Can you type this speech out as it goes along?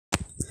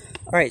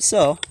Alright,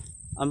 so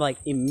I'm like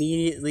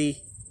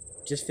immediately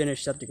just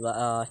finished up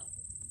the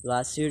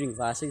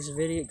glasses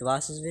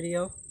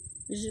video.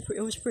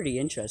 It was pretty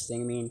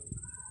interesting. I mean,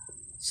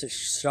 so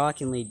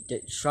shocking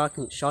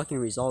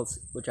results,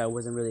 which I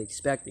wasn't really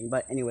expecting.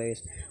 But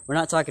anyways, we're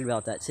not talking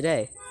about that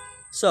today.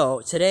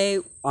 So today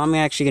I'm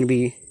actually gonna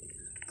be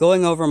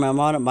going over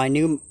my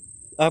new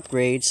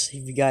upgrades.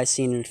 You guys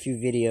seen in a few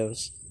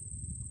videos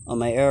on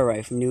my air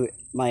rifle,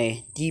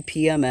 my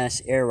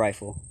Dpms air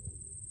rifle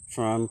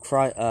from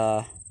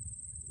Crossman.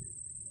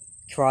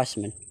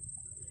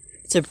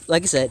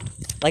 Like I said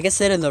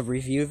in the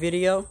review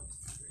video,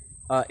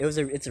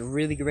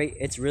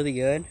 it's really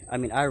good. I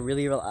mean, I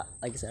really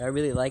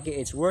like it.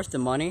 It's worth the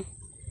money.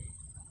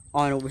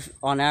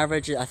 On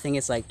average, I think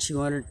it's like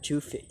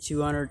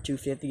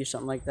 250 or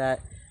something like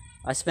that.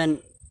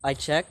 I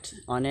checked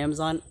on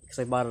Amazon because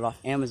I bought it off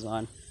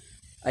Amazon.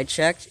 I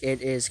checked.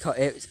 It was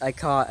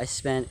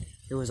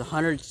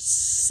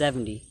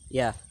 170.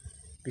 Yeah,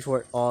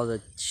 before all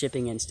the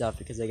shipping and stuff,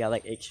 because they got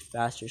like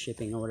faster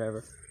shipping or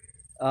whatever.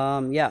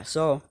 Yeah.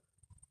 So,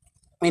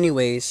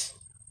 anyways,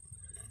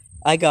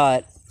 I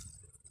got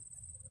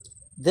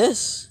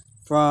this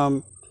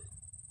from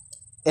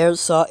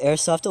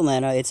Airsoft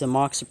Atlanta. It's a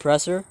mock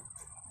suppressor.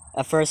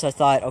 At first, I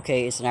thought,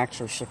 okay, it's an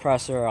actual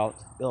suppressor.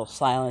 It'll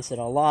silence it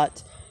a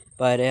lot,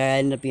 but it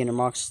ended up being a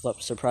mock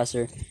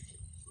suppressor.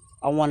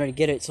 I wanted to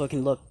get it so it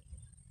can look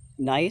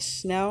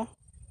nice now,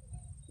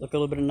 look a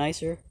little bit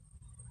nicer.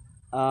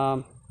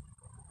 I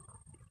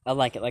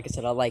like it. Like I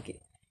said, I like it.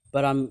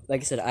 But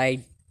like I said,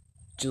 I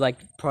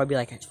probably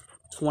like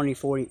 20,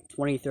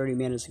 30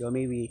 minutes ago,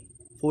 maybe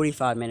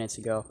 45 minutes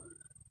ago,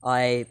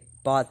 I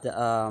bought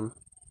the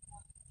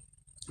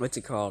what's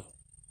it called?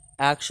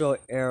 Actual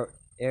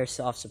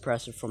airsoft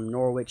suppressor from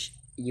Norwich,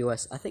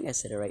 US. I think I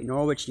said it right.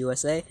 Norwich,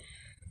 USA.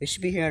 It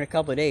should be here in a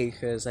couple of days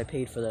because I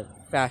paid for the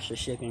faster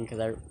shipping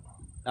because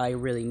I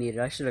really need it.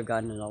 I should have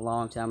gotten it a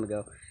long time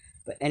ago.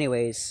 But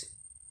anyways,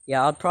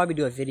 yeah, I'll probably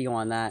do a video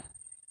on that.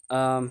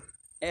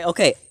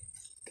 Okay,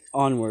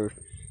 onward.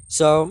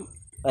 So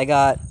I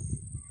got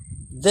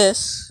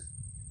this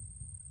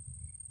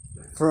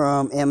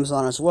from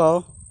Amazon as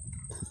well.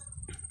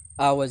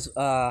 I was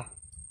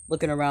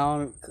looking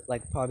around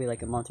probably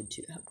a month or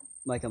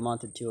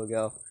two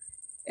ago,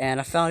 and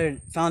I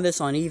found this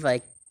on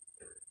Evike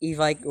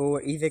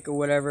or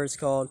whatever it's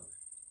called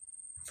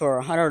for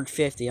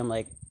 150. I'm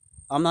like,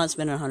 I'm not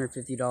spending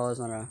 $150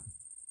 on a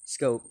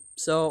scope.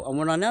 So I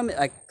went on them.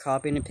 I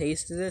copied and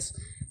pasted this.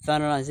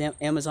 Found it on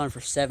Amazon for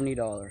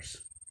 $70.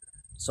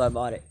 So I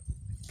bought it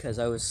because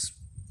I was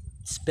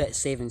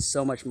saving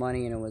so much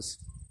money and it was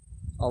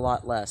a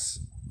lot less.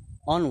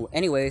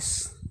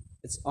 Anyways,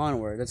 it's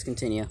onward. Let's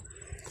continue.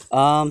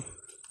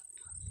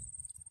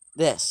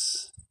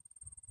 This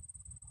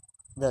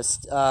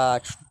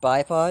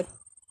bipod.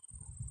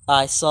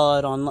 I saw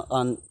it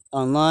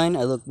online.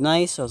 It looked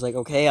nice. I was like,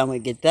 okay, I'm gonna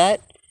get that.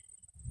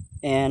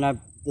 And it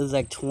was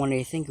like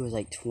I think it was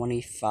like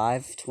 $25,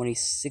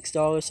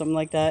 $26, something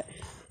like that.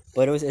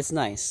 But it's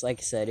nice. Like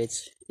I said,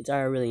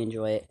 I really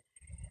enjoy it.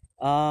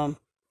 How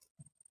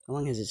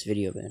long has this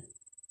video been?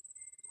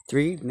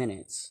 3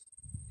 minutes.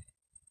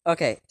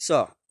 Okay,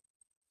 so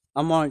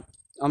I'm gonna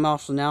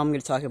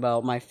talk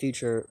about my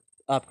future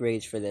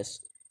upgrades for this.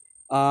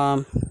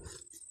 My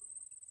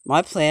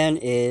plan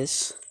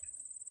is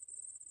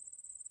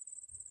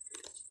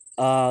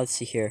let's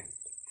see here.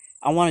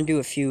 I want to do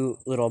a few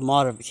little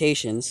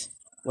modifications.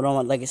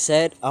 Like I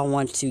said, I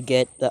want to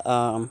get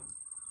the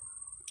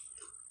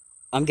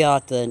I've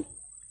got the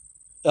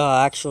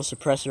actual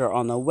suppressor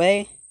on the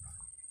way.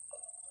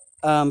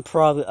 I'm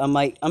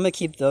gonna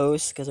keep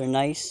those because they're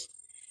nice,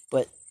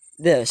 but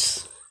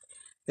this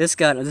is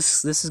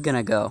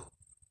gonna go.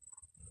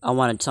 I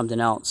wanted something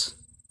else.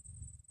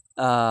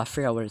 I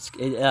forgot what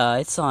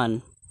it's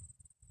on.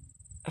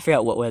 I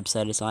forgot what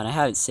website it's on. I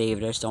have it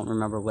saved. I just don't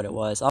remember what it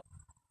was.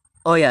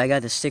 Oh yeah, I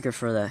got the sticker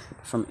from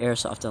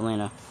Airsoft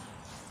Atlanta.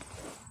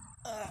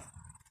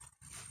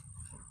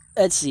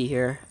 Let's see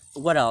here.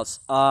 What else?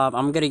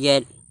 I'm gonna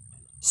get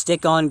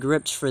stick-on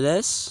grips for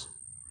this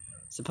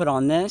to put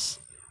on this.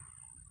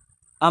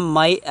 I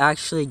might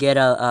actually get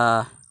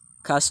a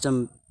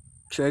custom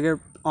trigger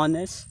on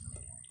this.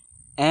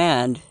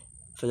 And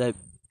for the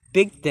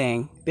big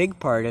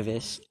part of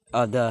this,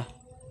 the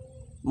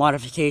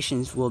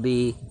modifications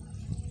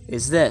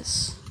is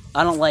this.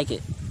 I don't like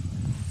it.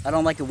 I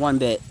don't like it one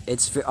bit.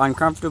 It's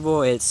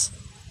uncomfortable. It's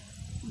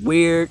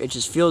weird. It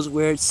just feels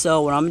weird.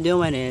 So what I'm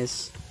doing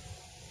is,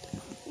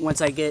 once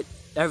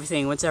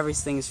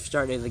everything's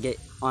starting to get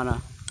on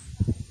a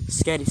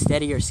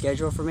steadier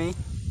schedule for me,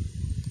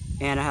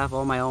 and I have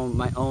all my own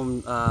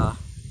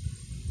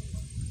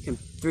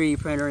 3D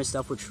printer and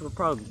stuff, which will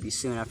probably be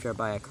soon after I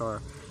buy a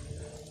car.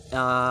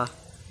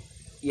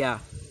 Yeah.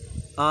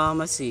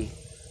 Let's see.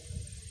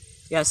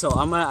 Yeah, so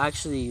I'm gonna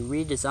actually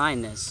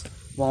redesign this.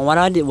 Well,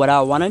 what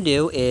I want to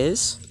do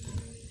is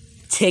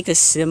take a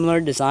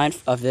similar design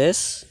of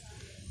this,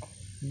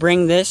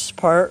 bring this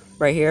part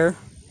right here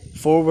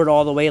forward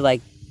all the way.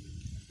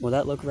 Will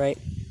that look right?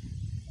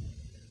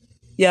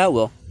 Yeah, it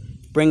will.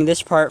 bring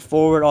this part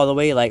forward all the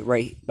way, like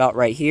about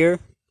right here,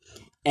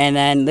 and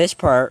then this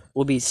part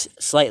will be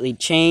slightly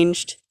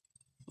changed.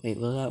 Wait,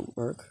 will that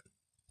work?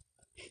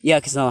 Yeah,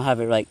 because I'll have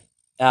it like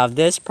have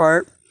this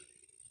part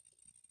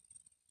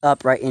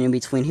up right in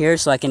between here,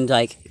 so I can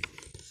like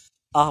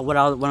what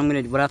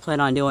I plan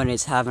on doing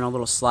is having a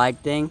little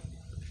slide thing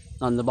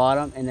on the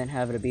bottom, and then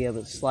have it be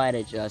able to slide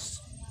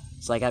adjust.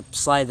 It's like I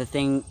slide the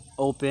thing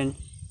open,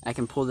 I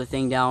can pull the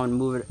thing down,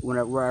 move it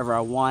wherever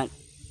I want,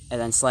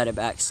 and then slide it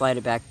back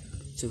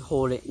to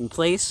hold it in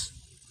place.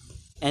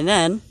 And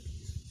then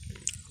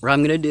what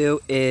I'm gonna do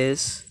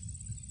is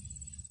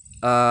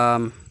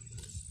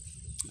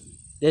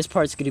this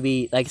part's gonna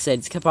be, like I said,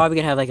 it's probably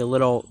gonna have like a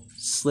little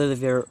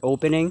sliver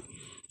opening.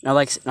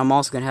 And I'm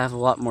also gonna have a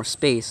lot more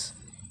space,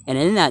 and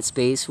in that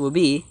space will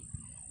be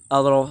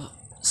a little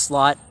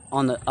slot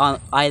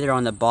either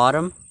on the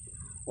bottom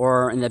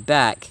or in the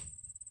back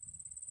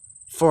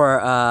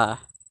for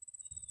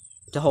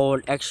to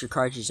hold extra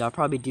cartridges. I'll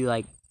probably do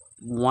like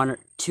 1 or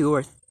 2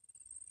 or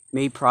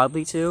maybe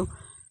probably 2.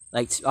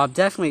 Like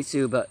definitely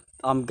 2, but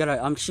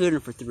I'm shooting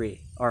for 3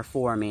 or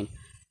 4. I mean,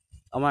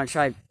 I want to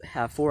try to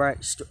have 4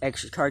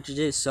 extra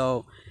cartridges.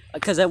 So,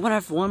 because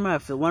whenever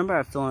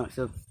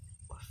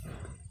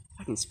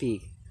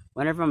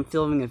I'm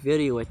filming a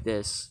video with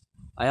this,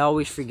 I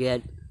always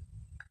forget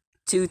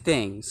 2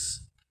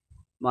 things: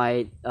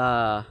 my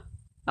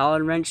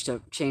Allen wrench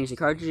to change the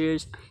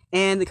cartridges,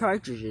 and the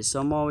cartridges. So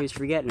I'm always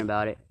forgetting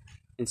about it.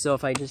 And so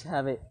if I just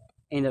have it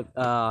in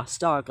the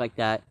stock like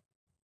that,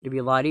 it'd be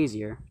a lot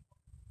easier.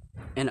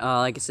 And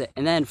like I said,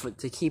 and then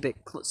to keep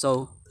it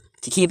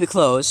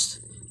closed,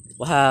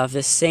 we'll have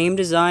the same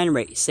design,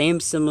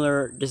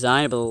 similar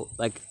design, but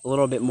like a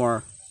little bit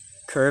more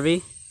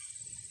curvy.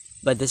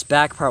 But this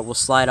back part will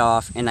slide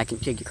off, and I can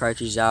take the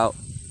cartridges out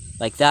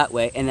like that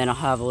way, and then I'll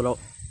have a little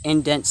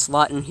indent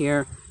slot in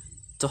here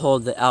to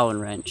hold the Allen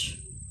wrench.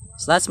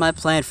 So that's my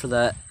plan for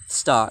the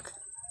stock.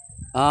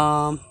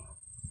 What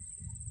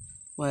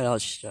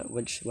else should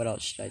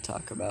I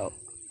talk about?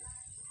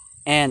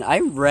 And I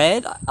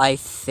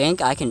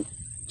think I can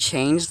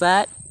change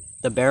the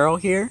barrel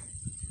here.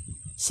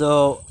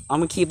 So I'm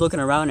gonna keep looking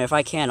around, and if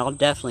I can, I'll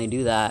definitely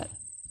do that.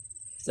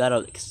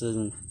 Because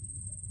then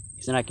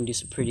I can do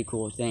some pretty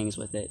cool things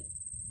with it.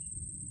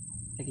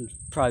 I can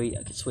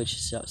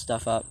switch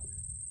stuff up.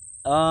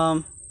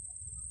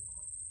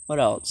 What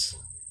else?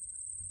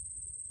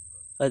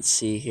 Let's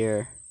see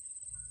here.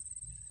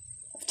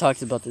 I've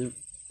talked about the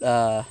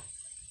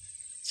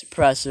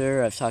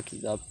suppressor. I've talked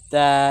about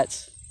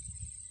that.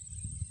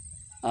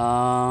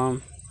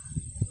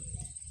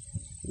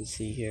 Let's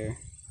see here.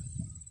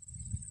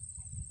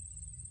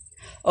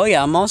 Oh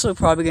yeah, I'm also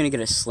probably gonna get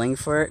a sling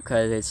for it,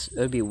 because it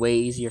would be way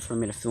easier for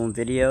me to film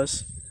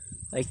videos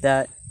like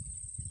that.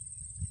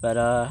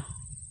 But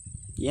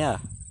yeah,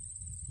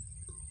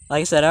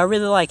 like I said, I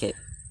really like it.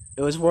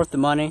 It was worth the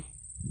money,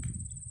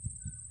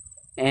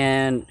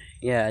 and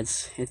yeah,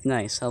 it's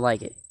nice. I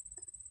like it.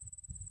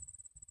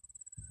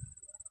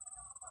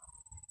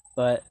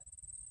 But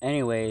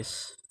anyways,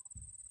 is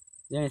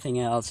there anything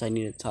else I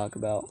need to talk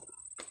about?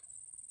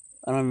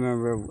 I don't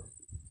remember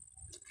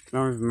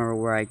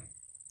where I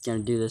gonna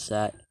do this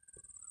at.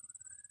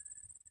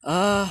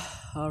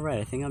 Alright,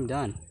 I think I'm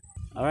done.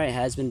 Alright, it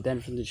has been Ben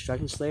from the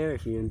Destruction Slayer.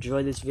 If you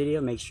enjoyed this video,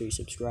 make sure you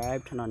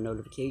subscribe, turn on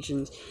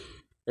notifications.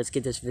 Let's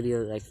get this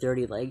video to like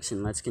 30 likes,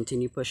 and let's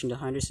continue pushing to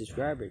 100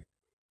 subscribers.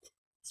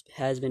 This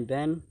has been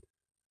Ben, and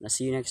I'll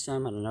see you next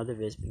time on another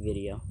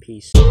video.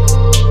 Peace.